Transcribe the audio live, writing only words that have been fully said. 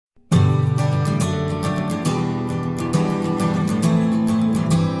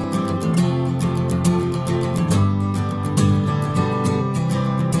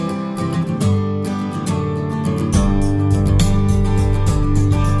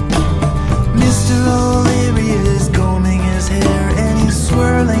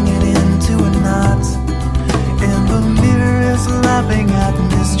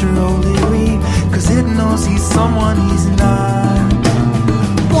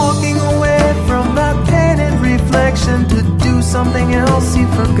something else he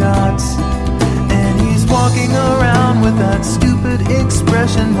forgot. And he's walking around with that stupid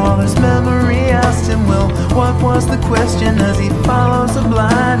expression while his memory asked him, well, what was the question? As he follows the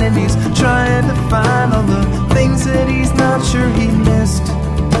blind and he's trying to find all the things that he's not sure he missed.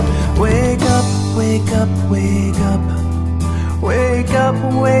 Wake up, wake up, wake up. Wake up,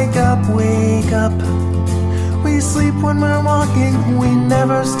 wake up, wake up. We sleep when we're walking, we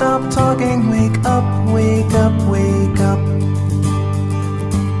never stop talking. Wake up, wake up, wake up.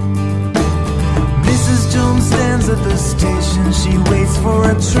 Mrs. Jones stands at the station. She waits for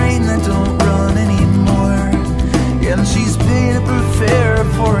a train that don't run anymore. And she's paid up her fare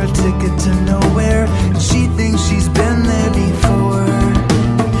for a ticket to nowhere, and she thinks she's been there before.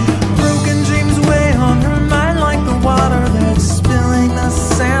 Broken dreams weigh on her mind like the water that's spilling the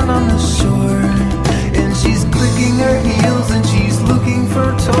sand on the shore. And she's clicking her heels and she's looking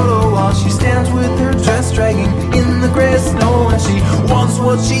for Toto while she stands with her dress dragging in the gray snow. And she wants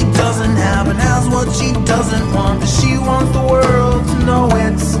what she doesn't have and has what she doesn't want, but she wants the world to know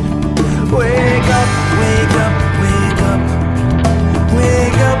it's wake up, wake up, wake up.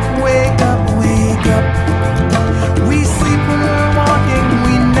 Wake up, wake up, wake up. We sleep when we're walking,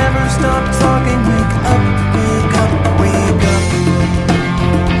 we never stop talking. Wake up, wake up, wake up.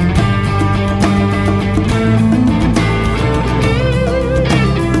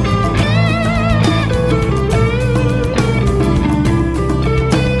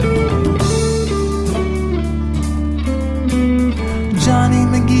 Johnny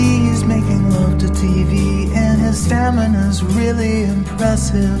McGee's making love to TV and his stamina's really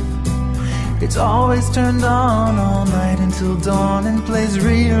impressive. It's always turned on all night until dawn and plays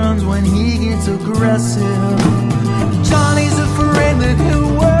reruns when he gets aggressive. Johnny's afraid that he'll